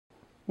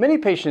Many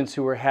patients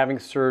who are having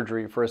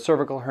surgery for a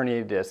cervical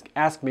herniated disc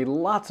ask me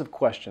lots of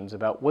questions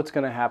about what's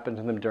going to happen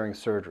to them during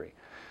surgery.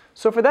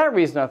 So for that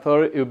reason, I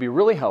thought it would be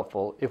really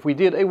helpful if we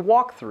did a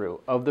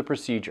walkthrough of the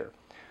procedure.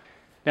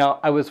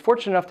 Now, I was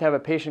fortunate enough to have a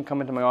patient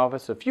come into my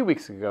office a few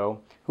weeks ago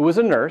who was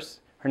a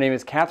nurse. Her name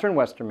is Catherine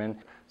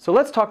Westerman. So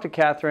let's talk to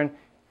Catherine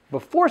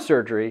before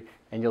surgery,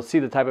 and you'll see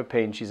the type of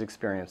pain she's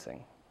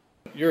experiencing.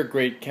 You're a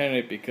great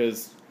candidate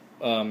because,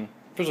 first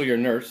of all, you're a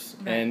nurse,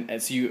 right.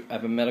 and so you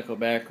have a medical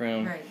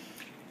background. Right.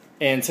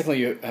 And secondly,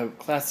 you have a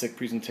classic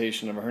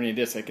presentation of a herniated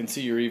disc. I can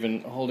see you're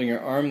even holding your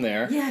arm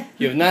there. Yeah.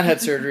 You have not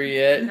had surgery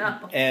yet. No.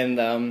 And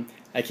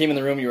I came in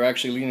the room, you were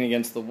actually leaning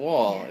against the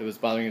wall. Yeah. It was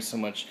bothering you so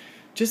much.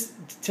 Just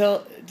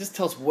tell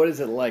us, what is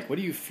it like? What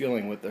are you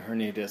feeling with the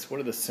herniated disc? What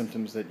are the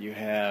symptoms that you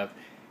have?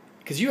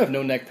 Because you have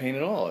no neck pain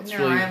at all. It's No,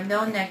 really... I have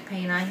no neck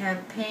pain. I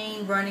have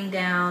pain running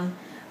down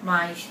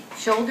my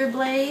shoulder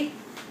blade.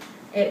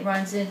 It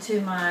runs into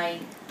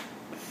my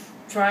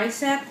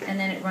tricep, and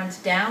then it runs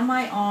down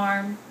my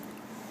arm.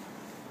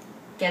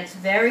 Gets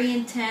very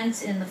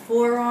intense in the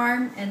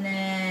forearm, and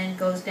then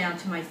goes down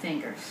to my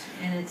fingers.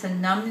 And it's a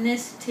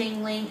numbness,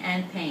 tingling,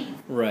 and pain.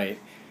 Right.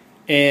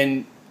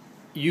 And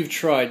you've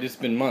tried, it's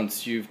been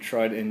months, you've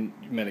tried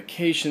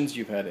medications,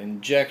 you've had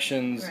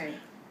injections, Right.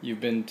 you've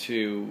been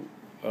to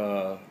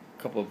a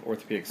couple of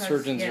orthopedic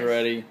surgeons yes.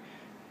 already.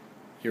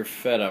 You're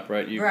fed up,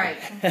 right?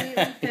 Right,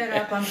 completely fed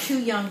up. I'm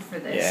too young for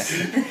this.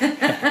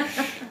 Yeah.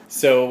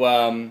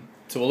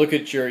 So we'll look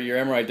at your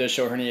MRI. Does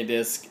show herniated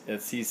disc at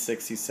C6,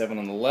 C7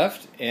 on the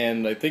left,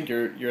 and I think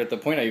you're at the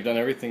point now. You've done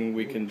everything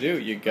we can do.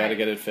 You got to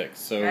get it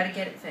fixed. So got to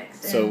get it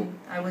fixed. So and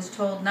I was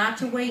told not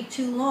to wait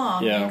too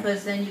long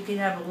because then you could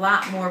have a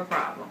lot more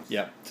problems.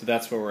 Yeah. So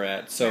that's where we're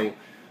at. So right.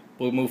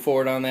 we'll move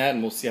forward on that,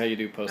 and we'll see how you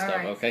do post-op. All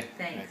right. Okay.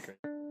 Thanks. All right, great.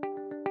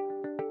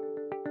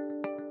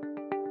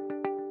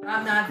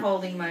 I'm not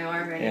holding my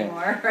arm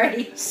anymore,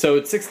 right? So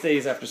it's 6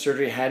 days after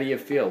surgery. How do you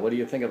feel? What do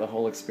you think of the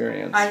whole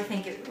experience? I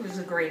think it was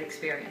a great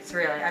experience,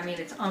 really. I mean,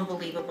 it's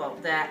unbelievable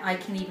that I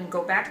can even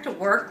go back to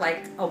work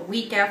like a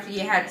week after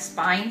you had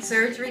spine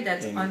surgery.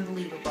 That's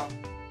unbelievable.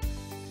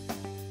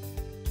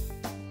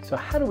 So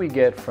how do we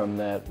get from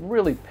that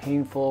really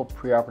painful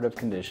preoperative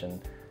condition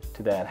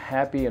to that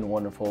happy and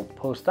wonderful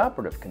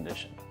postoperative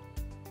condition?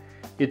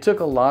 It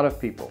took a lot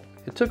of people.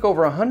 It took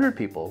over 100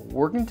 people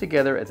working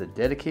together as a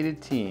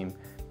dedicated team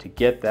to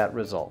get that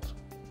result.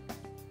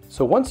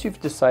 So once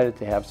you've decided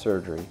to have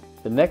surgery,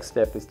 the next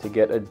step is to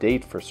get a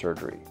date for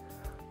surgery.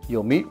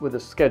 You'll meet with a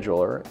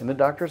scheduler in the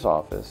doctor's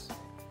office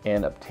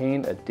and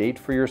obtain a date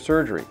for your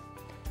surgery.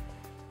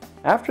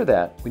 After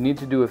that, we need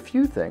to do a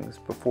few things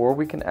before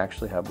we can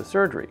actually have the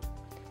surgery.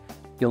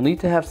 You'll need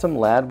to have some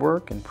lab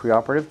work and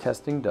preoperative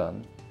testing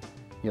done.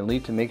 You'll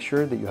need to make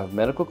sure that you have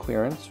medical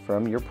clearance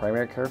from your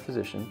primary care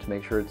physician to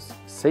make sure it's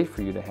safe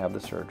for you to have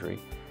the surgery.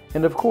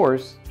 And of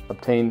course,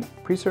 obtain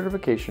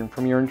pre-certification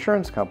from your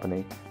insurance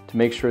company to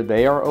make sure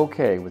they are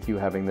okay with you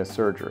having this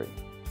surgery.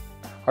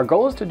 Our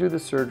goal is to do the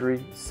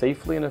surgery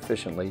safely and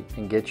efficiently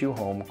and get you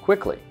home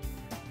quickly.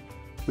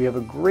 We have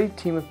a great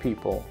team of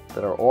people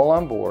that are all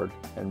on board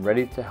and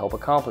ready to help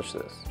accomplish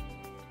this.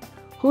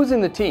 Who's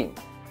in the team?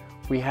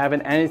 We have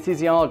an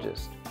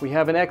anesthesiologist, we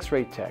have an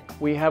x-ray tech,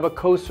 we have a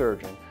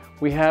co-surgeon,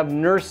 we have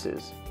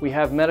nurses, we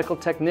have medical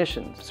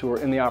technicians who are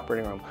in the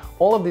operating room.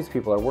 All of these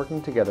people are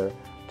working together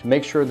to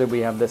make sure that we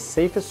have the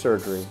safest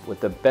surgery with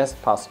the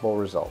best possible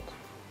result.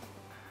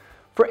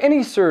 For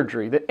any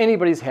surgery that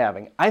anybody's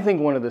having, I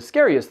think one of the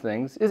scariest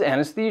things is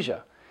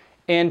anesthesia.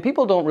 And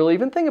people don't really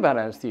even think about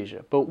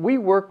anesthesia, but we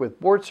work with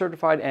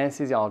board-certified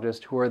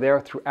anesthesiologists who are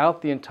there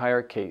throughout the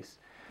entire case.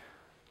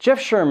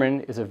 Jeff Sherman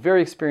is a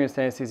very experienced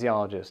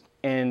anesthesiologist,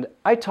 and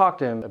I talked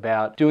to him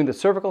about doing the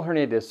cervical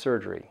herniated disc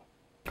surgery.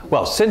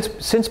 Well,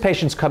 since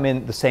patients come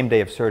in the same day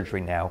of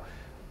surgery now,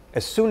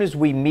 as soon as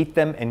we meet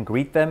them and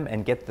greet them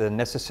and get the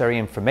necessary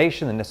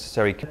information, the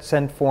necessary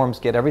consent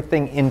forms, get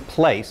everything in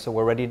place so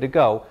we're ready to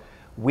go,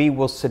 we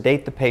will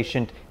sedate the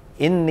patient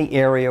in the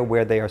area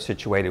where they are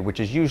situated, which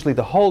is usually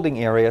the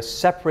holding area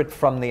separate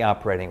from the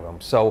operating room.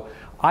 So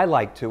I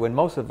like to, and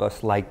most of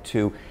us like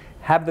to,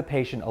 have the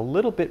patient a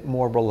little bit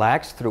more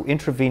relaxed through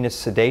intravenous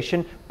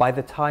sedation by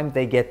the time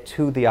they get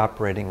to the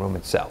operating room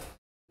itself.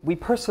 We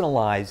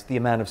personalize the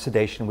amount of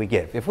sedation we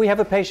give. If we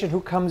have a patient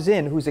who comes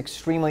in who's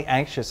extremely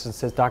anxious and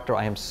says, "Doctor,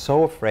 I am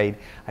so afraid,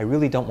 I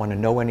really don't want to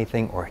know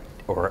anything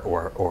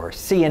or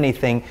see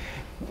anything,"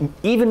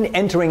 even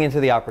entering into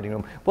the operating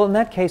room, well, in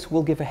that case,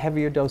 we'll give a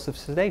heavier dose of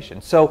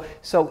sedation. So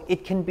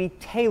it can be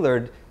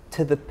tailored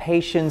to the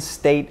patient's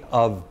state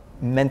of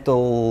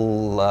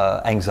mental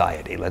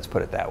anxiety, let's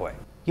put it that way.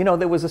 You know,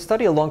 there was a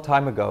study a long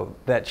time ago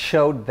that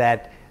showed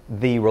that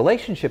the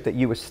relationship that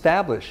you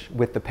establish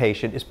with the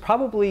patient is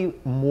probably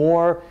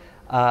more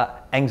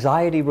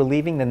anxiety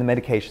relieving than the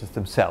medications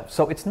themselves.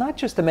 So it's not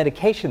just the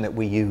medication that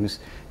we use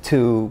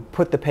to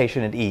put the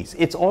patient at ease.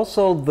 It's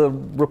also the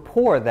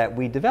rapport that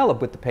we develop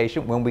with the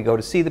patient when we go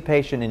to see the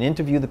patient and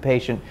interview the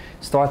patient,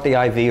 start the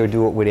IV, or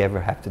do what we ever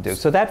have to do.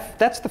 So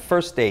that's the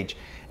first stage.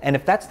 And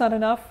if that's not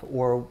enough,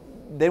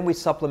 then we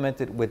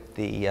supplement it with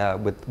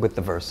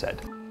the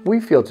Versed. We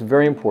feel it's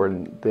very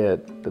important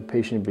that the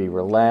patient be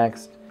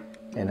relaxed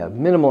and have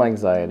minimal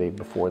anxiety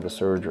before the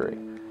surgery.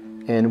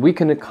 And we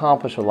can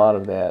accomplish a lot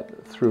of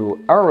that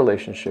through our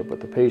relationship with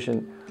the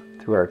patient,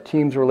 through our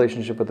team's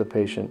relationship with the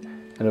patient,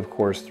 and of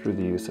course through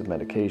the use of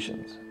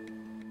medications.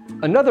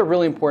 Another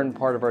really important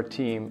part of our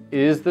team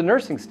is the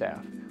nursing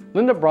staff.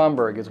 Linda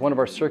Bromberg is one of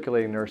our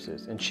circulating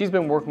nurses, and she's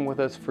been working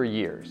with us for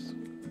years.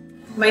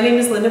 My name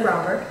is Linda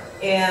Bromberg,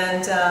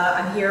 and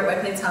I'm here at White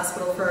Plains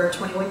Hospital for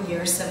 21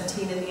 years,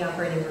 17 in the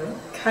operating room.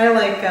 Kind of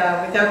like,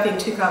 without being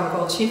too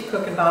comical, chief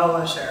cook and bottle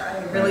washer.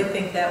 I really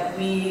think that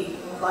we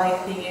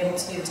like being able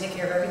to take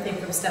care of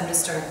everything from stem to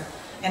stern.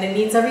 And it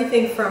means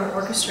everything from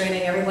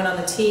orchestrating everyone on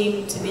the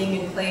team to being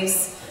in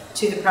place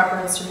to the proper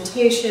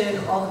instrumentation,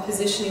 all the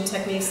positioning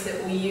techniques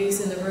that we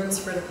use in the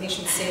rooms for the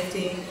patient's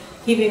safety,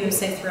 keeping them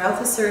safe throughout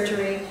the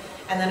surgery,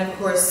 and then of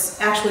course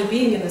actually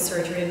being in the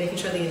surgery and making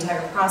sure the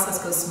entire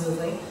process goes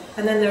smoothly.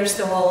 And then there's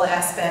the whole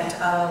aspect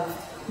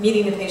of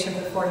meeting the patient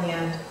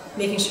beforehand,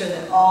 making sure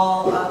that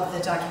all of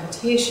the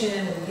documentation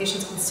and the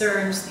patient's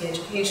concerns, the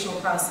educational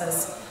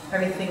process,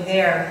 everything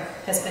there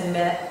has been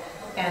met,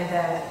 and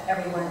that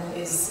everyone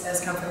is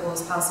as comfortable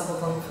as possible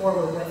going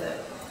forward with it.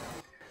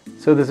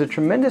 So there's a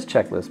tremendous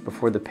checklist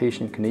before the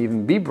patient can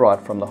even be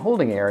brought from the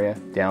holding area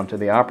down to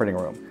the operating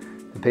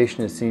room. The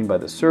patient is seen by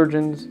the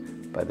surgeons,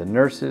 by the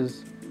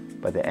nurses,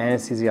 by the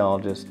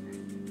anesthesiologist,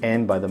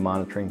 and by the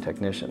monitoring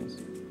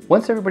technicians.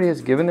 Once everybody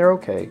has given their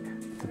okay,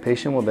 the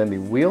patient will then be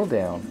wheeled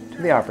down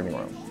to the operating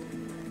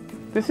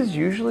room. This is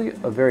usually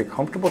a very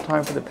comfortable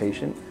time for the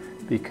patient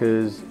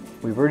because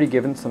we've already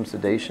given some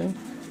sedation,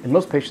 and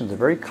most patients are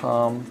very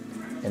calm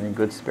and in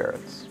good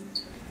spirits.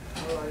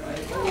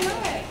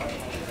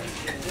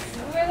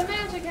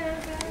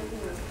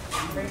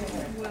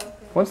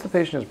 Once the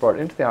patient is brought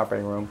into the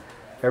operating room,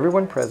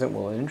 everyone present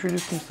will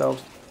introduce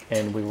themselves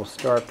and we will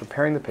start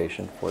preparing the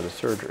patient for the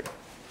surgery.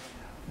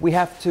 We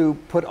have to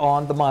put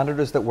on the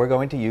monitors that we're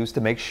going to use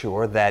to make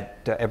sure that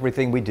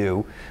everything we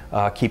do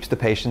keeps the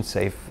patient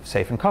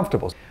safe and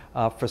comfortable.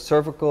 For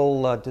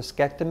cervical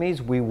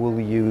discectomies, we will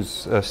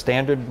use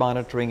standard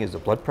monitoring as a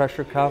blood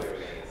pressure cuff,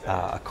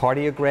 a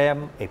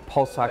cardiogram, a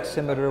pulse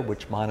oximeter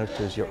which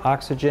monitors your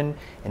oxygen,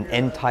 an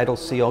end-tidal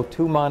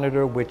CO2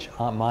 monitor which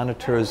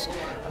monitors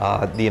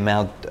the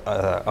amount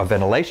of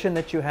ventilation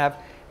that you have,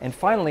 and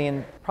finally,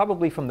 and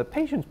probably from the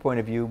patient's point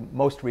of view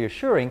most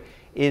reassuring,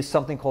 is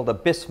something called a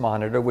BIS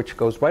monitor which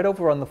goes right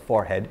over on the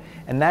forehead,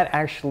 and that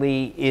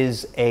actually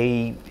is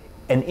an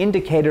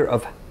indicator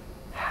of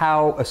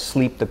how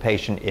asleep the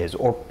patient is,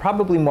 or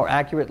probably more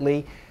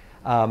accurately,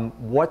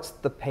 what's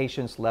the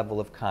patient's level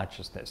of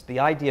consciousness. The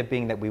idea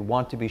being that we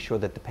want to be sure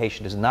that the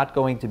patient is not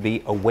going to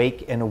be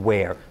awake and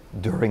aware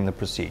during the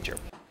procedure.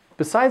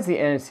 Besides the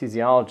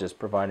anesthesiologist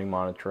providing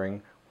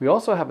monitoring, we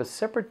also have a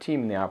separate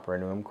team in the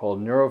operating room called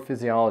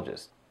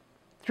neurophysiologists.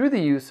 Through the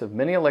use of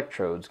many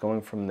electrodes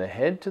going from the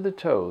head to the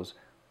toes,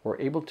 we're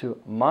able to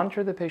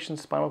monitor the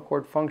patient's spinal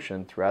cord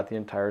function throughout the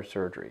entire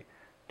surgery.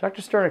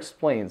 Dr. Stern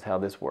explains how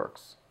this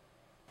works.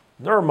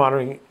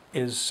 Neuromonitoring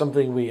is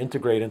something we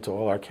integrate into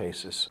all our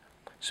cases.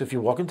 So if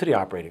you walk into the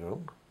operating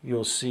room,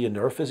 you'll see a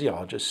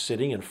neurophysiologist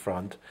sitting in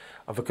front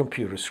of a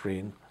computer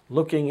screen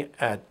looking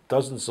at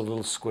dozens of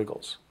little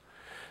squiggles.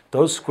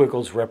 Those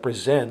squiggles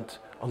represent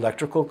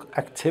electrical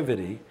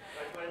activity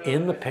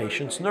in the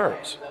patient's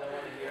nerves.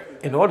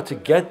 In order to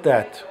get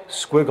that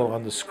squiggle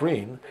on the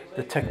screen,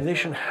 the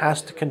technician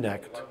has to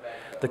connect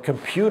the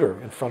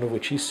computer in front of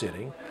which he's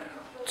sitting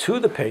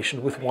to the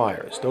patient with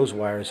wires. Those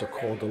wires are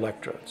called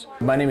electrodes.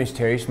 My name is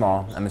Terry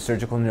Small. I'm a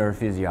surgical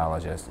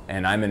neurophysiologist,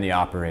 and I'm in the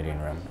operating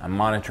room. I'm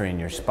monitoring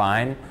your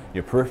spine,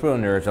 your peripheral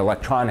nerves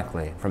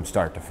electronically from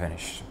start to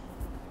finish.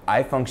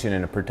 I function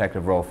in a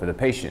protective role for the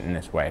patient in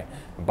this way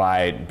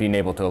by being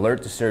able to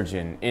alert the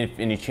surgeon if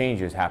any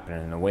changes happen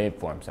in the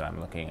waveforms that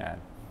I'm looking at.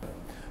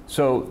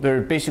 So there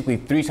are basically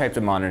three types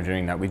of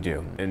monitoring that we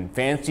do. In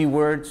fancy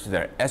words,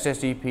 they're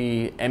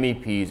SSEP,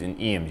 MEPs, and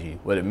EMG.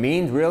 What it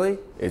means really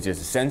is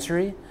just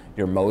sensory,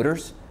 your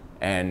motors,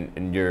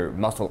 and your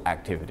muscle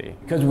activity.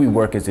 Because we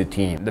work as a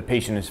team, the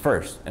patient is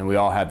first, and we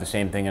all have the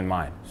same thing in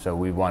mind. So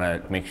we want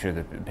to make sure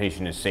that the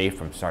patient is safe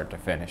from start to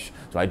finish.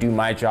 So I do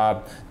my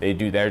job, they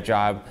do their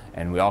job,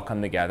 and we all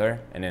come together,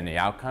 and then the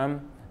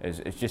outcome is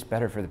it's just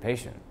better for the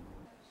patient.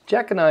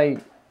 Jack and I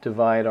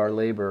divide our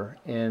labor,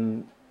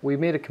 and we've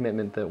made a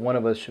commitment that one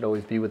of us should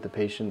always be with the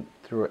patient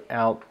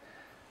throughout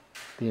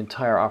the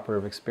entire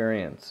operative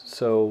experience.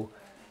 So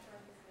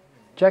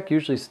Jack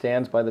usually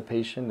stands by the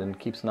patient and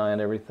keeps an eye on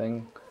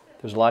everything.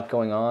 There's a lot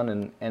going on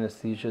and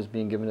anesthesia is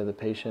being given to the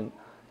patient,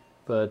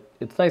 but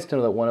it's nice to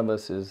know that one of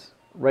us is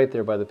right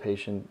there by the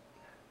patient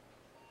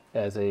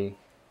as a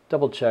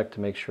double check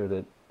to make sure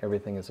that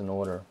everything is in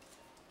order.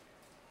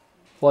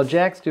 While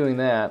Jack's doing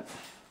that,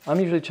 I'm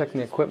usually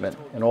checking the equipment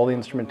and all the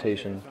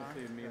instrumentation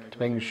to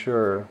making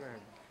sure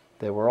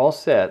that we're all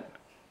set,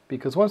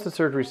 because once the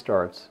surgery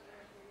starts,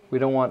 we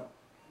don't want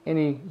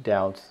any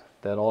doubts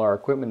that all our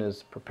equipment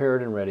is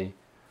prepared and ready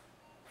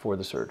for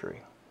the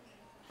surgery.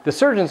 The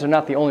surgeons are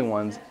not the only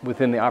ones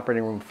within the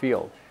operating room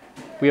field.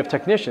 We have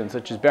technicians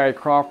such as Barry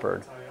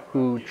Crawford,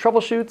 who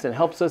troubleshoots and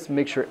helps us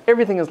make sure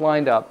everything is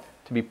lined up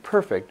to be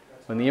perfect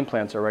when the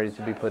implants are ready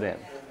to be put in.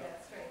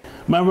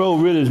 My role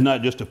really is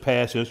not just to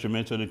pass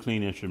instruments or to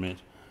clean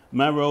instruments.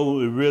 My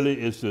role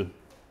really is to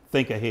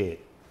think ahead,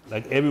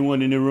 like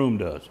everyone in the room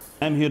does.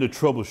 I'm here to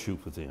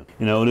troubleshoot with them.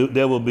 You know,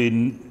 there will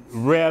be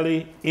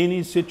rarely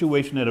any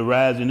situation that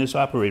arises in this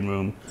operating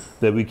room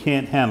that we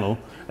can't handle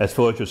as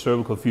far as your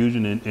cervical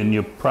fusion and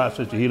your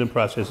process, your healing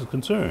process is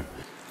concerned.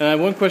 And I have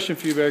one question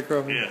for you, Barry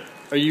Crawford. Yeah.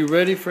 Are you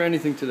ready for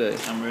anything today?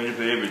 I'm ready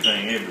for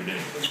everything, every day.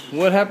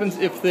 What happens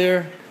if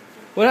there's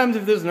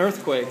an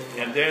earthquake?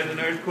 If there's an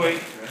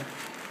earthquake,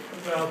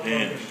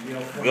 then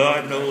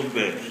God knows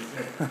best.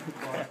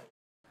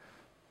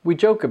 We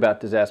joke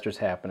about disasters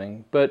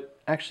happening, but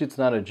actually it's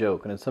not a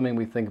joke, and it's something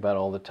we think about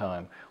all the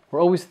time.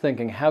 We're always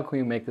thinking, how can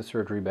we make the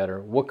surgery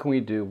better? What can we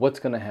do? What's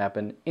going to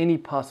happen? Any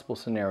possible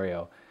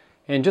scenario.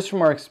 And just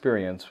from our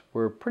experience,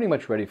 we're pretty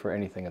much ready for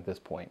anything at this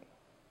point.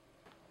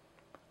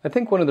 I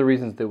think one of the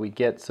reasons that we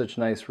get such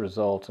nice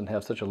results and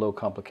have such a low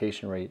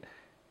complication rate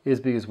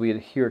is because we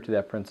adhere to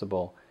that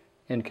principle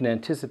and can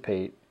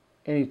anticipate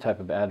any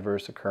type of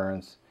adverse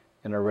occurrence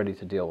and are ready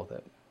to deal with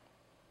it.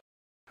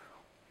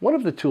 One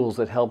of the tools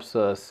that helps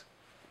us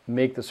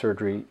make the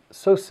surgery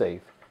so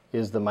safe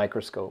is the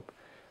microscope.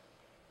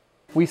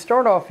 We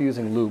start off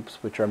using loupes,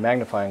 which are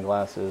magnifying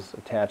glasses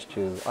attached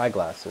to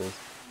eyeglasses,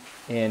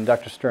 and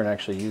Dr. Stern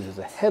actually uses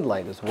a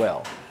headlight as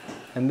well.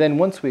 And then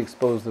once we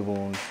expose the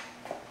wound,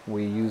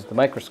 we use the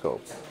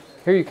microscope.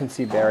 Here you can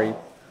see Barry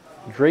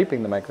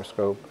draping the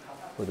microscope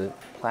with a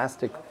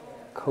plastic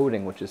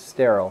coating which is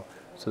sterile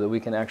so that we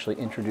can actually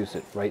introduce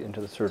it right into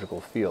the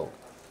surgical field.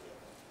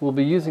 We'll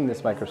be using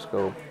this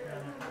microscope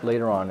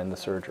later on in the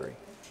surgery.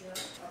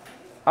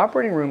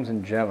 Operating rooms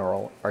in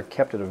general are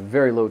kept at a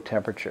very low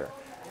temperature.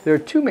 There are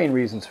two main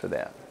reasons for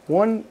that.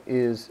 One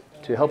is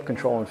to help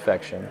control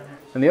infection,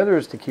 and the other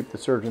is to keep the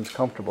surgeons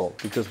comfortable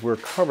because we're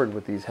covered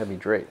with these heavy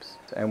drapes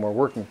and we're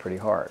working pretty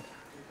hard.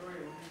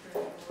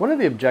 One of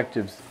the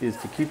objectives is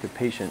to keep the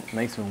patient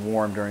nice and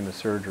warm during the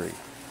surgery.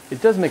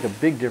 It does make a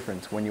big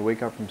difference when you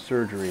wake up from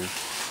surgery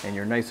and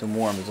you're nice and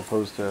warm as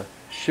opposed to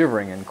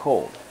shivering and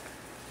cold.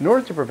 In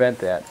order to prevent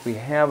that, we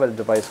have a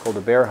device called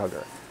a bear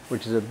hugger,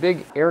 which is a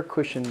big air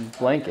cushion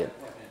blanket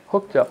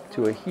hooked up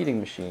to a heating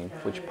machine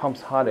which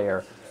pumps hot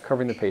air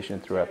covering the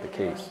patient throughout the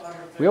case.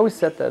 We always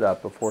set that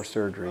up before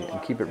surgery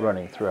and keep it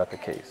running throughout the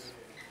case.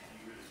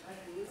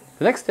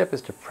 The next step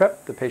is to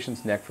prep the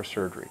patient's neck for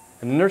surgery,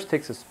 and the nurse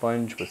takes a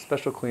sponge with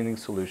special cleaning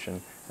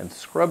solution and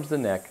scrubs the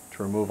neck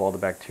to remove all the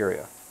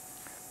bacteria.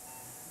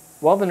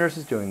 While the nurse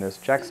is doing this,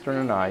 Jack Stern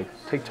and I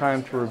take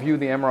time to review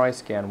the MRI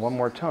scan one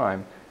more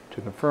time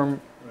to confirm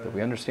that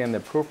we understand the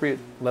appropriate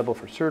level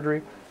for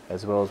surgery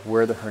as well as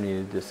where the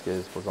herniated disc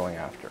is we're going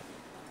after.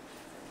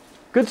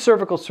 Good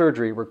cervical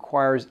surgery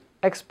requires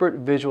expert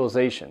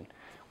visualization.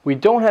 We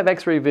don't have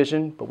x-ray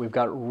vision, but we've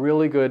got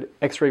really good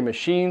x-ray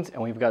machines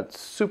and we've got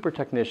super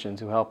technicians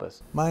who help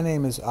us. My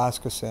name is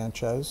Oscar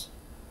Sanchez.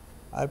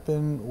 I've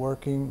been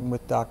working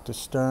with Dr.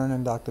 Stern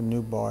and Dr.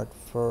 Neubardt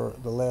for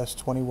the last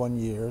 21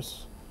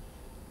 years,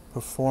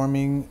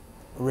 performing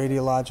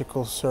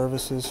radiological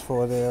services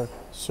for their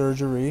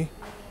surgery.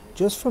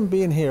 Just from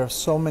being here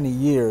so many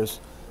years,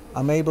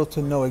 I'm able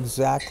to know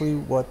exactly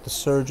what the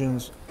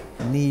surgeons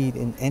need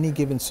in any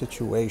given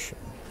situation,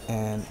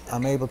 and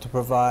I'm able to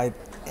provide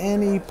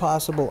any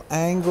possible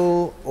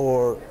angle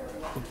or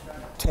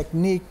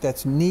technique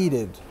that's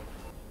needed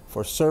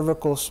for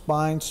cervical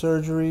spine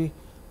surgery.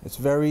 It's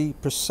very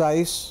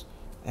precise,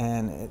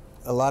 and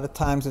a lot of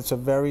times it's a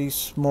very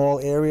small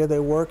area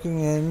they're working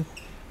in,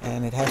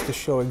 and it has to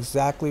show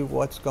exactly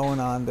what's going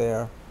on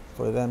there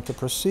for them to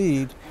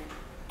proceed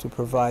to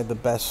provide the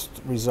best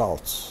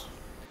results.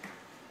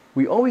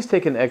 We always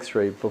take an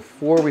x-ray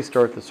before we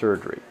start the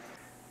surgery.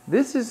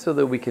 This is so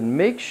that we can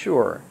make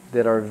sure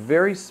that our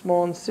very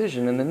small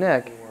incision in the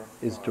neck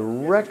is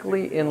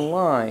directly in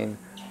line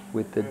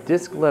with the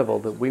disc level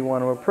that we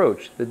want to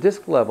approach, the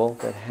disc level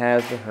that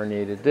has the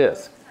herniated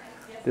disc.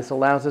 This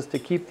allows us to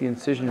keep the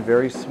incision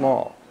very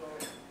small.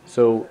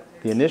 So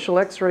the initial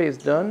x-ray is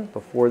done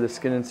before the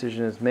skin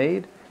incision is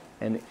made,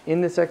 and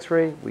in this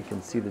x-ray we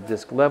can see the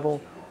disc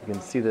level, we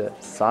can see the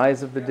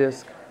size of the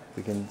disc,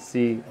 we can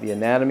see the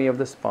anatomy of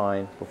the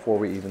spine before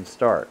we even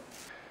start.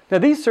 Now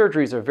these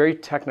surgeries are very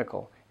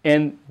technical,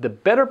 and the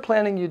better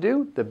planning you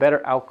do, the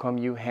better outcome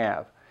you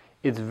have.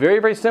 It's very,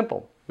 very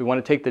simple. We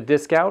want to take the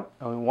disc out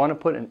and we want to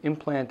put an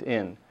implant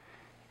in.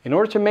 In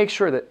order to make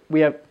sure that we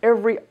have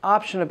every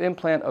option of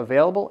implant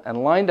available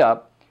and lined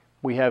up,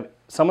 we have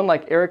someone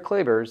like Eric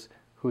Klebers,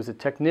 who's a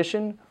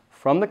technician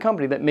from the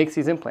company that makes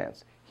these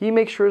implants. He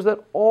makes sure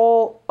that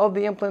all of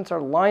the implants are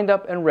lined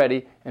up and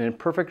ready and in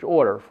perfect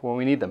order for when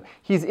we need them.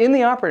 He's in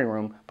the operating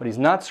room, but he's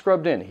not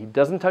scrubbed in. He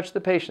doesn't touch the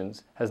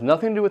patients, has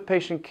nothing to do with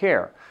patient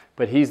care,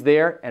 but he's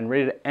there and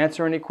ready to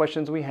answer any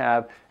questions we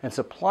have and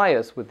supply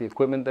us with the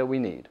equipment that we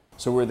need.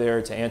 So we're there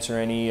to answer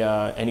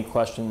any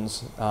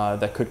questions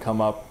that could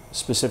come up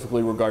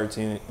specifically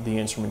regarding the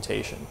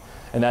instrumentation.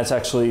 And that's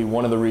actually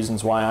one of the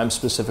reasons why I'm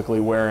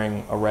specifically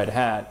wearing a red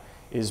hat,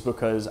 is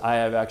because I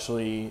have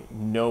actually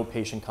no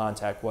patient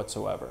contact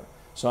whatsoever.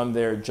 So I'm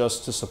there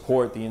just to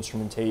support the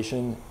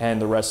instrumentation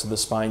and the rest of the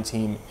spine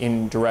team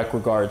in direct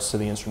regards to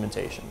the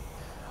instrumentation.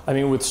 I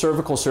mean, with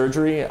cervical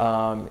surgery,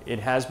 it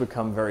has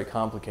become very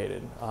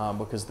complicated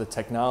because the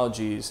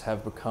technologies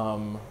have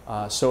become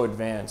so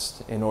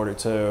advanced in order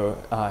to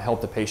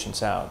help the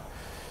patients out.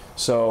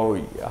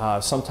 So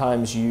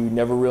sometimes you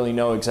never really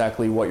know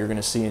exactly what you're going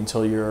to see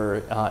until you're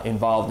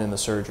involved in the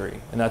surgery.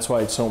 And that's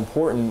why it's so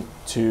important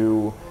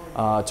to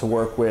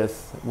work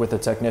with a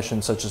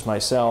technician such as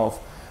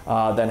myself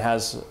that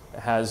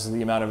has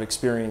the amount of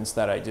experience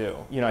that I do.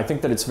 You know, I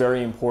think that it's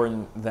very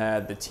important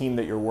that the team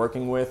that you're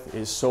working with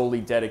is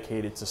solely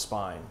dedicated to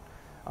spine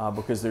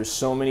because there's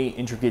so many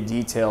intricate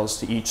details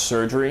to each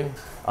surgery,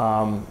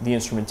 the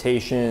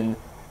instrumentation,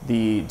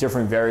 the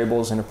different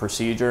variables in a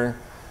procedure.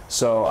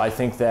 So I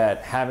think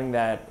that having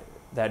that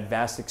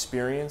vast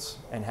experience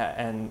and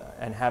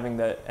having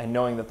that and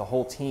knowing that the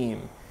whole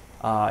team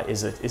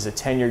is a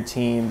tenured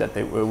team, that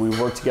we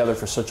work together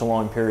for such a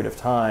long period of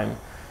time,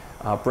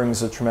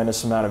 brings a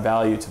tremendous amount of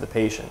value to the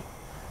patient.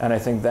 And I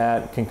think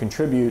that can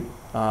contribute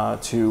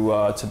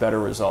to better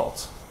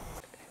results.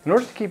 In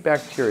order to keep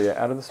bacteria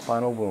out of the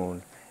spinal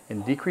wound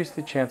and decrease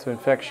the chance of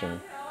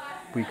infection,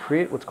 we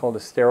create what's called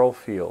a sterile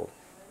field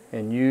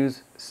and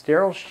use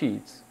sterile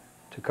sheets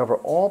to cover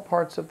all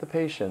parts of the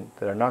patient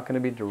that are not going to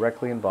be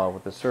directly involved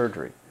with the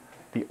surgery.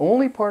 The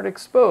only part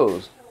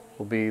exposed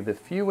will be the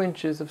few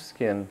inches of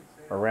skin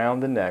around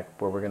the neck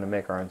where we're going to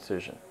make our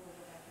incision.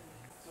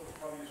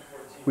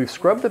 We've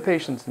scrubbed the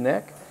patient's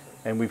neck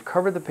and we've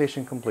covered the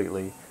patient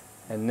completely,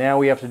 and now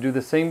we have to do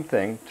the same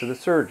thing to the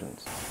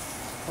surgeons.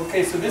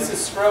 Okay, so this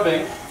is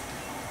scrubbing.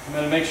 I'm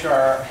going to make sure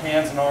our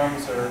hands and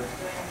arms are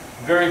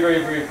very, very,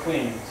 very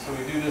clean. So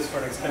we do this for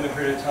an extended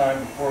period of time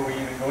before we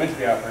even go into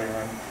the operating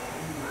room.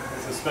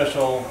 It's a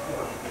special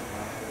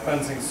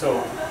cleansing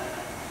soap.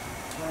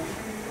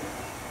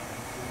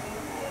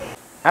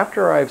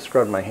 After I've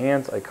scrubbed my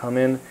hands, I come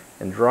in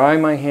and dry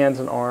my hands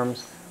and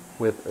arms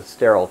with a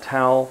sterile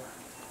towel,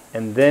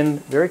 and then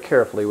very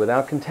carefully,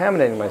 without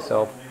contaminating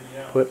myself,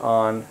 put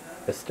on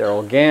a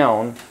sterile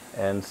gown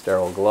and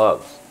sterile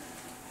gloves.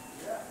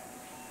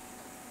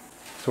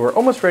 So we're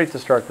almost ready to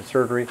start the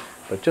surgery,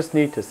 but just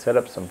need to set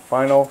up some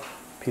final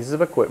pieces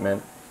of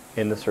equipment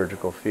in the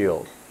surgical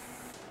field.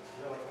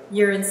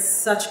 You're in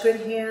such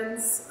good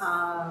hands.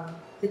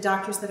 The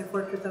doctors that I've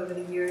worked with over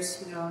the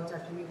years, you know,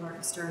 Dr. Neubardt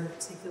and Dr. in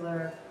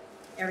particular,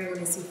 everyone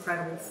is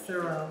incredibly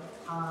thorough.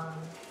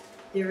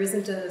 There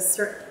isn't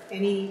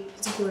any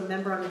particular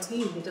member on the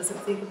team that doesn't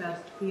think about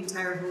the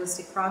entire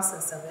holistic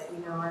process of it.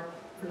 You know,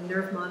 from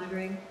nerve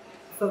monitoring,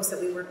 folks that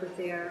we work with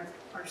there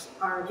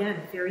are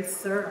again very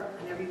thorough,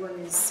 and everyone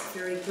is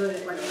very good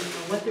at letting you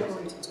know what they're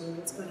going to do,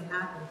 what's going to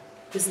happen.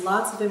 There's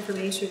lots of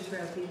information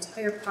throughout the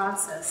entire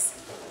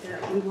process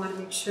that we want to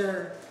make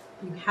sure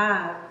you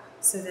have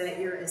so that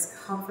you're as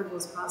comfortable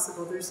as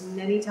possible. There's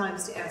many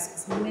times to ask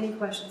as many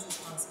questions as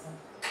possible.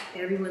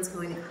 Everyone's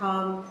going to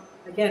come,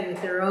 again,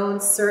 with their own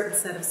certain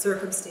set of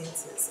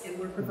circumstances, and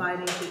we're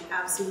providing the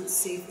absolute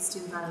safest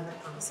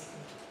environment possible.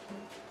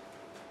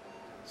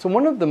 So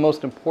one of the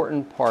most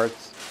important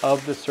parts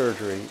of the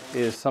surgery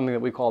is something that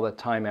we call the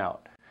timeout.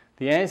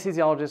 The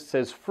anesthesiologist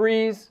says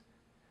freeze.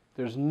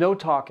 There's no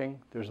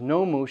talking, there's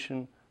no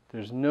motion,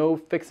 there's no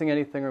fixing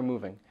anything or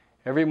moving.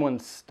 Everyone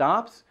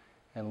stops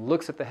and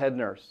looks at the head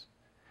nurse.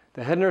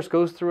 The head nurse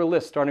goes through a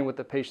list starting with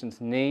the patient's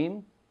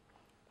name,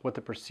 what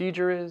the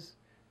procedure is.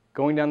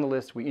 Going down the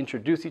list, we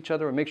introduce each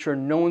other, we make sure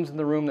no one's in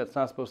the room that's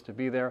not supposed to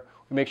be there.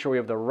 We make sure we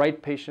have the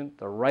right patient,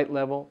 the right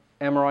level,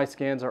 MRI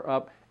scans are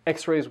up,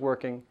 x-rays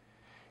working.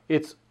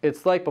 It's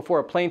like before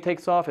a plane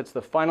takes off, it's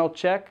the final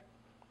check,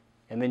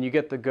 and then you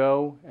get the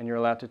go and you're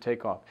allowed to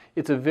take off.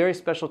 It's a very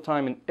special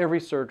time in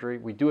every surgery.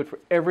 We do it for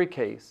every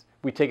case.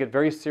 We take it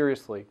very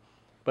seriously,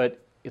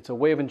 but it's a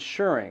way of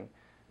ensuring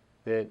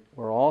that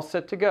we're all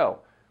set to go.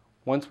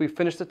 Once we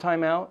finish the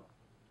timeout,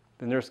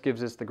 the nurse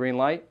gives us the green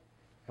light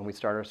and we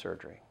start our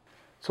surgery.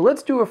 So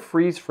let's do a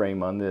freeze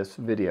frame on this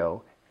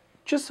video,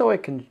 just so I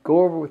can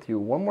go over with you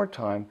one more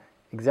time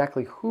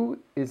exactly who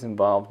is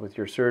involved with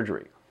your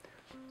surgery.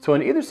 So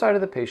on either side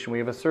of the patient we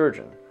have a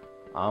surgeon.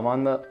 I'm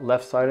on the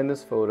left side in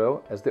this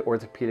photo as the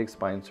orthopedic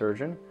spine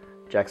surgeon.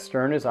 Jack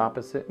Stern is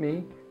opposite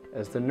me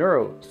as the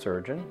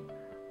neurosurgeon.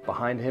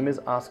 Behind him is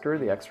Oscar,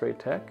 the x-ray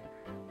tech.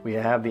 We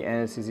have the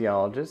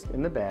anesthesiologist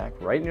in the back,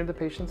 right near the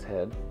patient's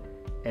head.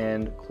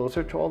 And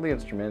closer to all the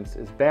instruments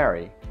is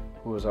Barry,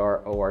 who is our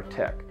OR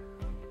tech.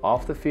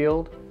 Off the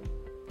field,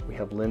 we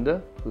have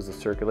Linda, who's a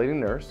circulating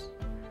nurse.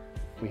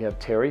 We have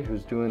Terry,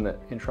 who's doing the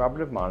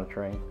intraoperative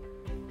monitoring.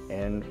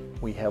 And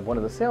we have one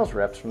of the sales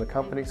reps from the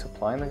company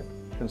supplying the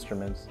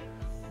instruments,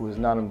 who is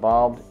not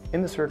involved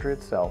in the surgery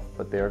itself,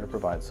 but there to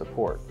provide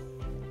support.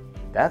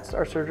 That's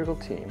our surgical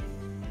team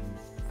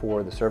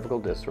for the cervical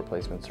disc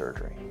replacement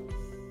surgery.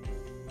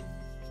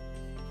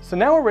 So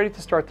now we're ready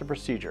to start the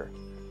procedure.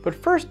 But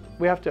first,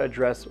 we have to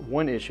address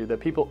one issue that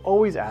people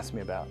always ask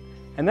me about,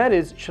 and that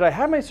is, should I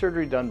have my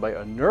surgery done by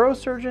a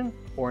neurosurgeon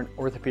or an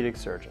orthopedic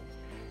surgeon?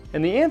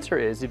 And the answer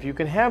is, if you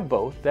can have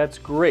both, that's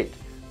great.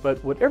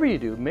 But whatever you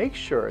do, make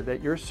sure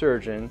that your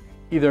surgeon,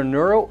 either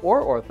neuro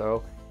or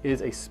ortho,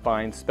 is a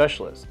spine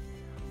specialist.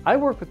 I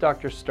work with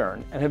Dr.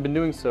 Stern and have been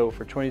doing so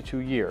for 22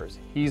 years.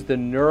 He's the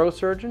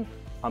neurosurgeon,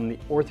 I'm the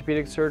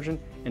orthopedic surgeon,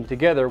 and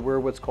together we're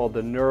what's called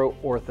the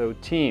Neuro-Ortho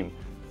team.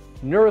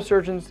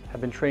 Neurosurgeons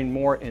have been trained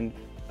more in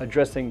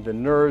addressing the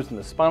nerves in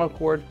the spinal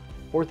cord.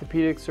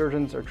 Orthopedic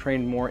surgeons are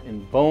trained more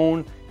in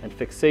bone and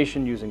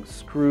fixation using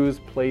screws,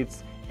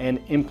 plates, and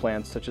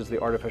implants such as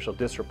the artificial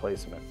disc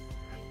replacement.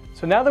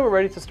 So now that we're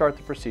ready to start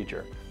the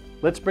procedure,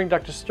 let's bring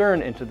Dr.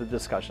 Stern into the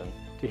discussion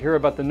to hear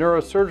about the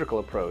neurosurgical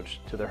approach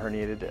to the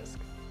herniated disc.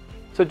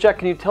 So Jack,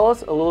 can you tell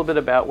us a little bit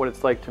about what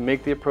it's like to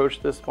make the approach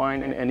to the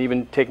spine and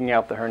even taking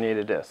out the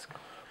herniated disc?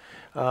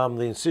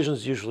 The incision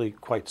is usually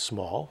quite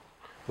small.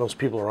 Most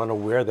people are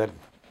unaware that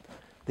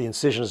the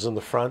incision is in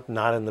the front,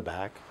 not in the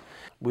back.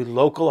 We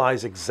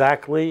localize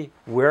exactly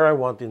where I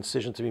want the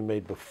incision to be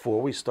made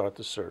before we start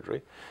the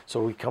surgery.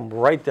 So we come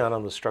right down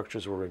on the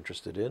structures we're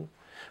interested in.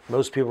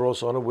 Most people are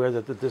also unaware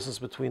that the distance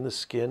between the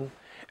skin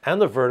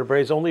and the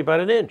vertebrae is only about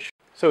 1 inch.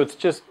 So it's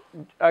just,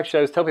 actually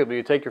I always tell people,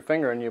 you take your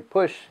finger and you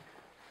push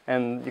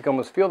and you can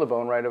almost feel the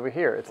bone right over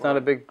here. It's not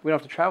a big, we don't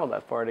have to travel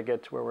that far to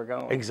get to where we're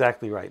going.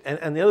 Exactly right.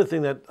 And the other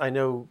thing that I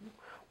know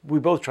we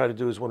both try to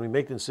do is when we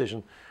make the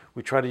incision,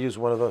 we try to use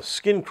one of the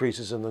skin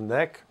creases in the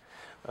neck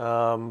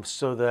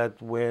so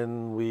that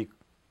when we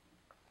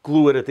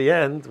glue it at the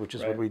end, which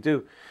is what we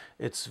do,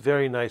 it's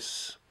very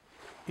nice.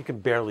 You can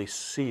barely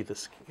see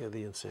the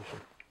incision.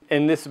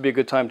 And this would be a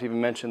good time to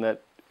even mention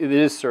that it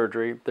is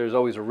surgery. There's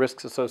always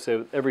risks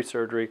associated with every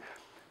surgery.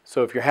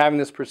 So if you're having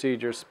this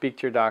procedure, speak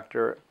to your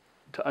doctor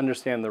to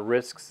understand the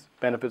risks,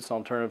 benefits, and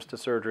alternatives to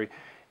surgery.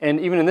 And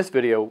even in this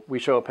video, we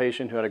show a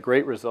patient who had a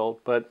great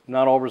result, but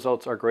not all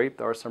results are great.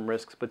 There are some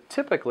risks. But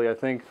typically, I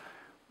think,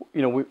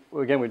 you know,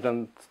 we've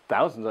done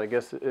thousands. I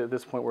guess at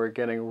this point, we're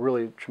getting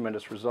really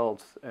tremendous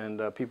results.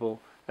 And people,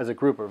 as a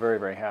group, are very,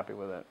 very happy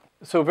with it.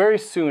 So very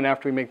soon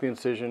after we make the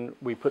incision,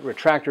 we put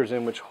retractors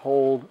in which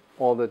hold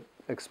all the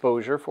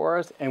exposure for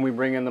us, and we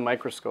bring in the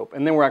microscope.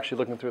 And then we're actually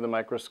looking through the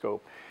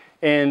microscope.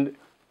 And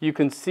you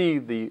can see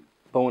the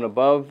bone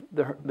above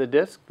the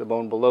disc, the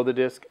bone below the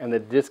disc, and the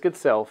disc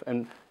itself.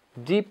 And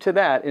deep to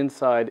that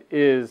inside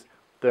is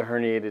the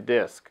herniated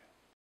disc.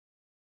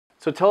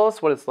 So tell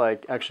us what it's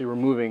like actually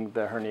removing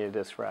the herniated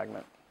disc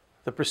fragment.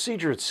 The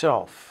procedure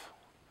itself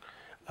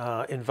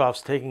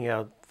involves taking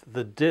out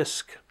the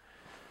disc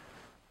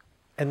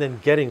and then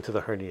getting to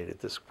the herniated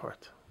disc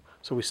part.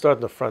 So we start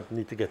in the front and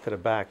need to get to the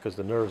back because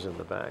the nerve's in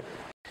the back.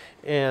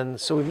 And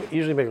so we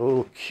usually make a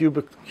little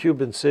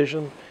cube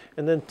incision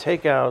and then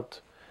take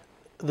out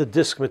the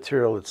disc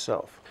material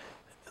itself.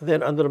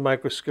 Then under the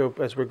microscope,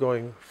 as we're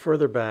going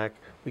further back,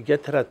 we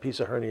get to that piece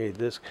of herniated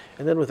disc,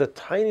 and then with a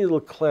tiny little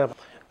clamp,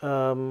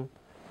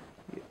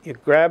 you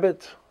grab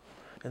it,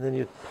 and then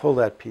you pull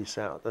that piece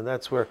out. And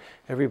that's where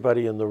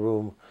everybody in the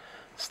room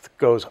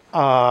goes,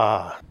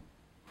 ah.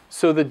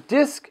 So the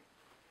disc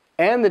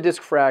and the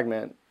disc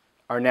fragment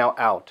are now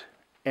out,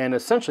 and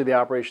essentially the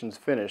operation's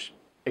finished,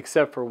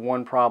 except for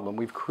one problem.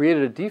 We've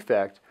created a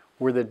defect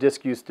where the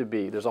disc used to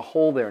be. There's a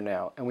hole there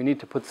now, and we need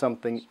to put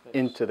something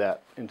into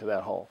that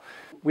hole.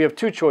 We have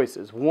two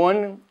choices.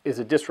 One is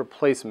a disc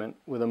replacement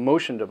with a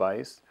motion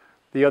device.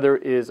 The other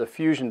is a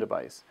fusion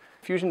device.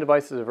 Fusion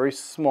devices are very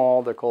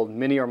small. They're called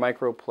mini or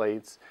micro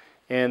plates,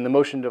 and the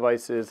motion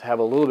devices have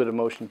a little bit of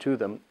motion to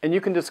them. And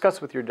you can discuss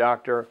with your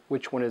doctor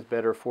which one is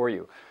better for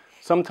you.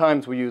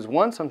 Sometimes we use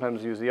one,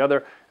 sometimes we use the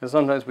other, and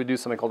sometimes we do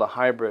something called a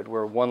hybrid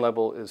where one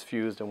level is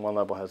fused and one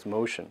level has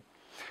motion.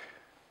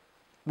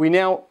 We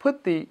now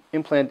put the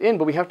implant in,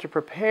 but we have to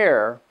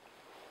prepare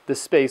the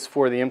space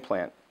for the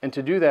implant. And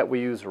to do that,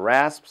 we use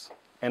rasps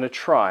and a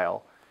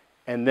trowel,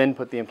 and then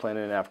put the implant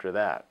in after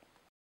that.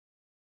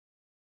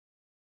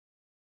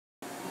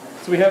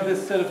 So we have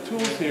this set of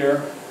tools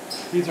here.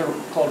 These are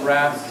called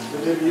rasps,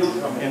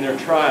 and they're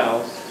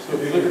trowels. So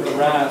if you look at the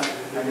rasp,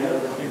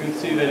 you can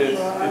see that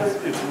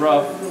it's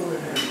rough,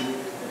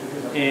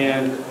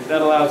 and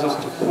that allows us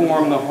to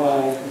form the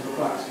hole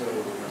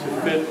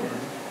to fit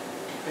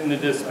in the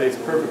disc space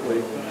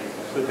perfectly,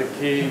 so that the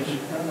cage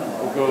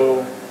will go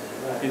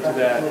into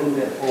that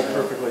hole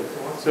perfectly.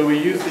 So we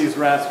use these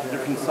rasps of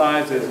different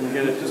sizes and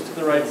get it just to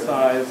the right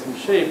size and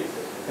shape,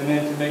 and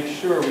then to make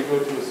sure we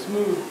go to a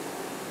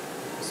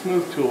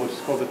smooth tool, which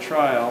is called the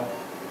trowel,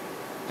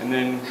 and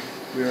then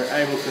we are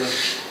able to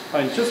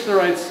find just the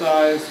right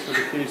size for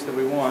the cage that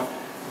we want.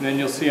 And then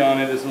you'll see on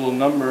it is a little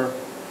number,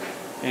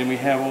 and we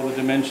have all the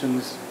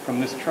dimensions from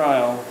this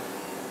trowel.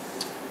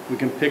 We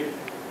can pick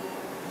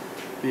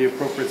the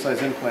appropriate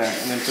size implant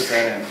and then put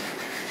that in.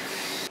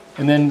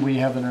 And then we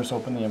have the nurse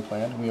open the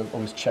implant. We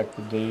always check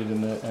the date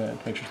and to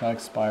make sure it's not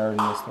expired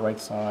and it's the right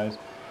size.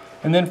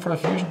 And then for a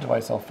fusion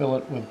device, I'll fill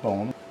it with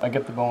bone. I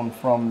get the bone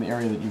from the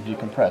area that you've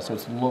decompressed, so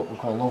it's what we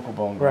call local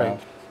bone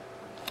graft.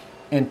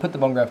 And put the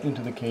bone graft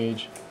into the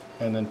cage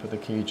and then put the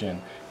cage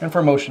in. And for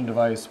a motion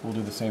device, we'll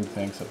do the same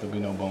thing, except there'll be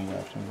no bone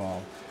graft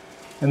involved.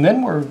 And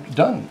then we're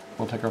done.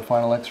 We'll take our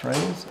final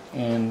x-rays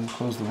and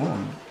close the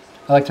wound.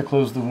 I like to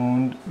close the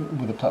wound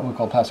with what we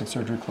call plastic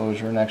surgery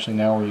closure, and actually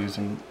now we're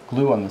using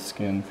glue on the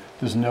skin.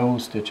 There's no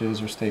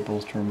stitches or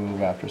staples to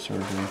remove after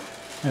surgery.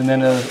 And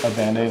then a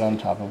Band-Aid on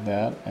top of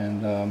that,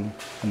 and then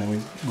we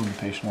move the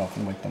patient off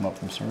and wake them up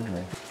from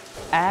surgery.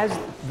 As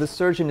the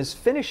surgeon is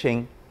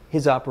finishing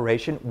his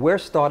operation, we're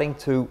starting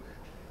to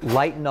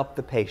lighten up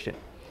the patient.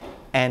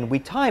 And we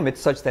time it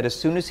such that as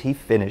soon as he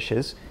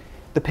finishes,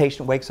 the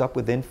patient wakes up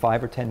within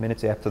 5 or 10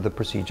 minutes after the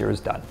procedure is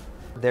done.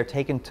 They're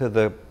taken to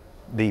the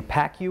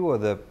PACU or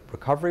the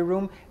recovery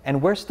room,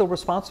 and we're still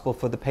responsible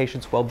for the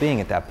patient's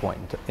well-being at that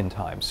point in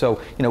time.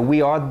 So,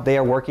 we are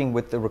there working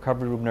with the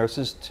recovery room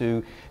nurses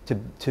to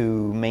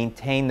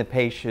maintain the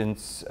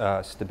patient's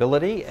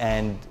stability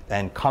and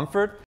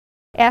comfort.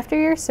 After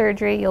your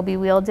surgery, you'll be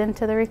wheeled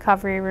into the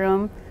recovery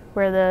room,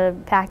 where the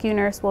PACU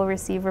nurse will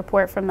receive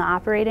report from the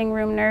operating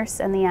room nurse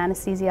and the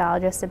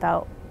anesthesiologist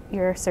about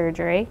your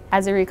surgery.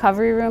 As a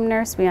recovery room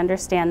nurse, we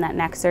understand that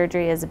neck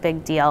surgery is a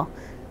big deal.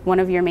 One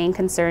of your main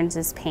concerns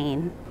is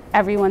pain.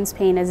 Everyone's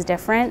pain is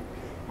different,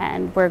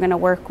 and we're going to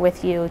work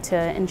with you to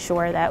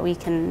ensure that we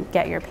can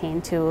get your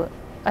pain to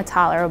a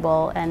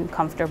tolerable and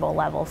comfortable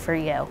level for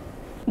you.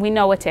 We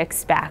know what to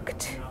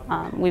expect.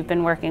 We've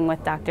been working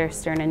with Dr.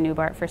 Stern and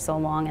Neubardt for so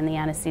long, and the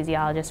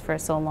anesthesiologist for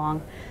so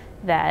long,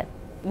 that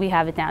we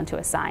have it down to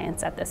a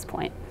science at this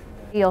point.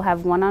 You'll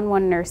have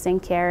one-on-one nursing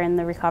care in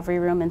the recovery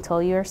room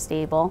until you're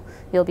stable.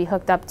 You'll be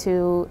hooked up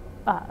to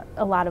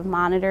a lot of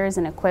monitors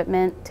and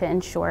equipment to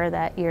ensure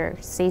that your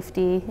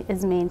safety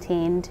is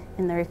maintained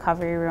in the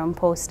recovery room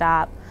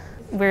post-op.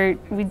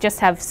 We just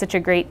have such a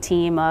great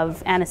team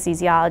of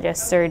anesthesiologists,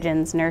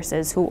 surgeons,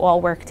 nurses who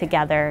all work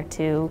together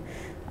to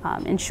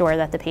ensure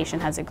that the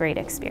patient has a great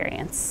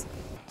experience.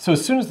 So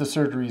as soon as the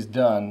surgery is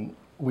done,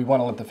 we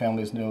want to let the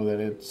families know that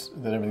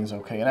everything's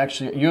okay. And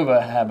actually, you have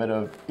a habit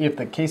of, if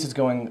the case is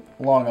going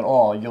long at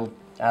all, you'll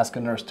ask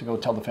a nurse to go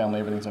tell the family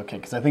everything's okay.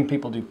 Because I think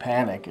people do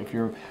panic if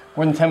you're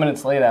more than 10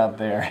 minutes late out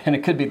there, and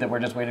it could be that we're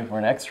just waiting for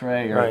an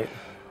x-ray. Right.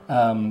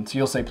 So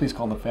you'll say, please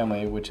call the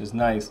family, which is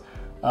nice.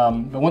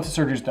 But once the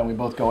surgery's done, we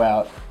both go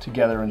out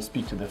together and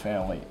speak to the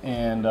family.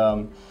 And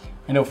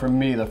I know for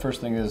me, the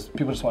first thing is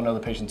people just want to know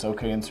the patient's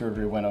okay and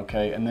surgery went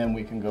okay, and then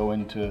we can go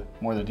into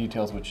more of the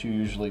details, which you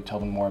usually tell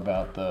them more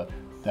about the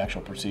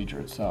actual procedure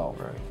itself.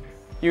 Right.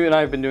 You and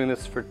I have been doing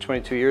this for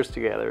 22 years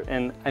together,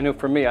 and I know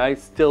for me, I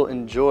still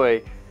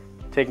enjoy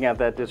taking out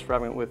that disc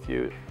fragment with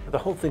you. The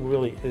whole thing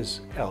really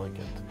is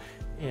elegant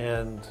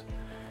and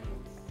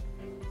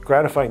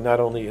gratifying, not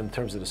only in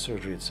terms of the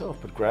surgery itself,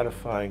 but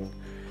gratifying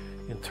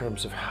in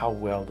terms of how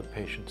well the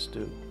patients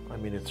do. I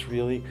mean, it's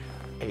really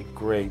a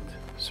great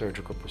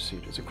surgical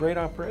procedure. It's a great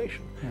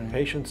operation.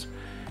 Patients,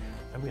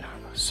 I mean,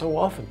 so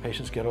often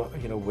patients get, are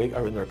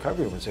in the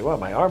recovery room and say, well,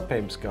 my arm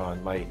pain's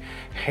gone, my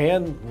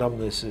hand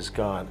numbness is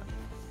gone.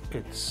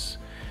 It's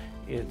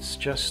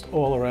just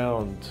all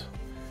around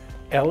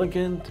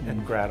elegant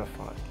and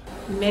gratifying.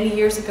 Many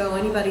years ago,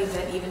 anybody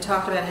that even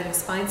talked about having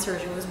spine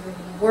surgery was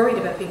worried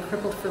about being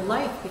crippled for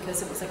life,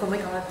 because it was like, oh my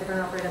God, they're going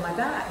to operate on my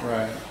back.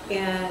 Right.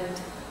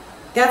 And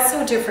that's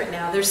so different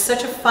now. There's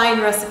such a fine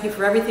recipe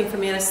for everything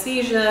from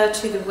anesthesia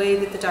to the way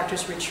that the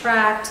doctors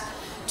retract,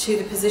 to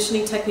the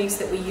positioning techniques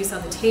that we use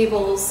on the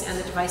tables and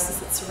the devices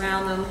that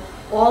surround them.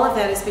 All of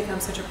that has become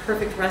such a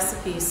perfect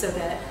recipe so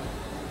that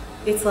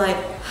it's like,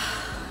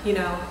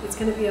 it's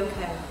going to be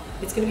okay.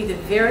 It's going to be the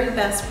very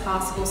best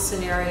possible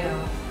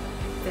scenario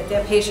that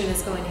that patient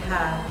is going to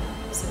have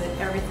so that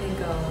everything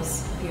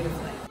goes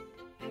beautifully.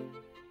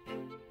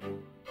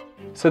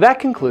 So that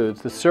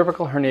concludes the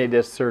cervical herniated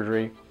disc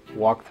surgery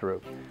walkthrough.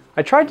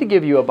 I tried to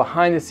give you a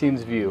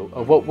behind-the-scenes view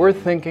of what we're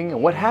thinking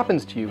and what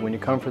happens to you when you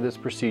come for this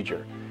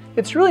procedure.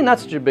 It's really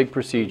not such a big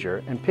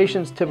procedure, and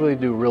patients typically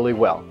do really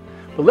well.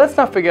 But let's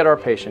not forget our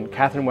patient,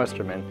 Catherine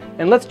Westerman,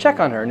 and let's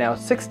check on her now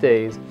 6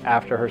 days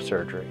after her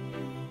surgery.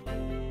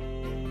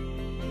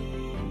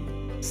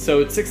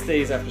 So it's 6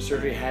 days after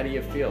surgery, how do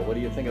you feel? What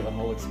do you think of the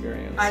whole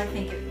experience? I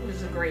think it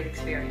was a great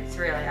experience,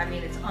 really. I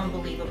mean, it's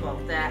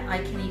unbelievable that I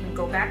can even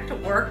go back to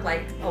work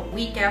like a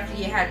week after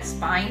you had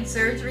spine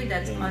surgery.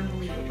 That's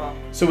unbelievable.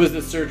 So was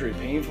the surgery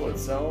painful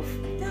itself?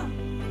 No.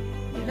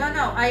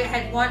 No. I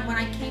had one, when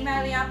I came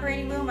out of the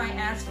operating room, I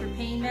asked for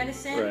pain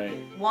medicine.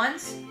 Right.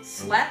 Once,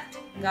 slept,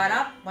 got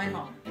up, went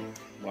home.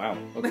 Wow,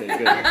 okay,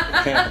 good.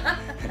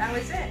 That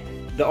was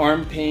it. The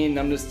arm pain,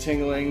 numbness,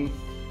 tingling?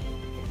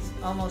 It's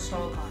almost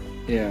all gone.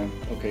 Yeah,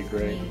 okay,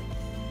 great. I mean,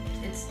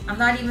 I'm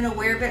not even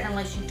aware of it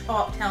unless you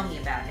tell me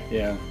about it.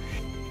 Yeah.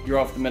 You're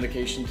off the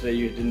medication today,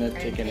 you didn't have to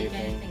take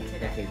anything?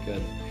 Today. Okay,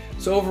 good.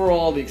 So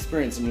overall, the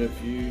experience, I mean,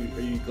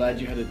 are you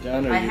glad you had it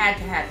done? I had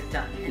to have it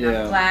done, and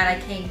I'm glad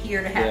I came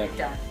here to have it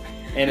done.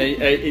 And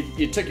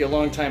it took you a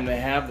long time to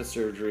have the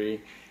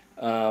surgery,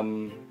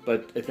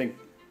 but I think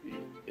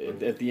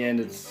at the end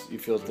you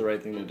feel it's the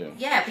right thing to do.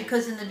 Yeah,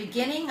 because in the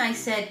beginning I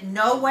said,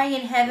 no way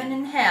in heaven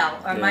and hell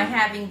am I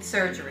having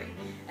surgery.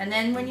 And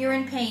then when you're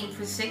in pain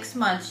for 6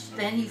 months,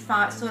 then you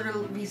sort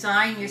of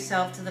resign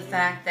yourself to the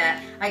fact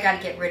that I got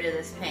to get rid of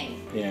this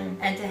pain. Yeah.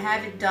 And to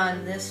have it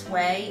done this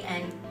way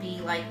and be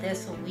like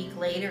this a week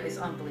later is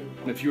unbelievable.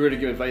 And if you were to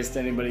give advice to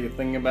anybody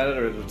thinking about it,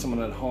 or to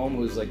someone at home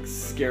who's like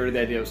scared of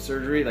the idea of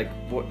surgery, like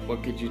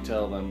what could you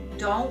tell them?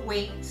 Don't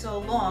wait so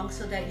long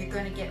so that you're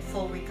going to get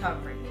full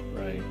recovery.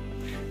 Right.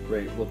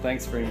 Great. Well,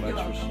 thanks very much.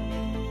 You're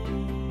welcome.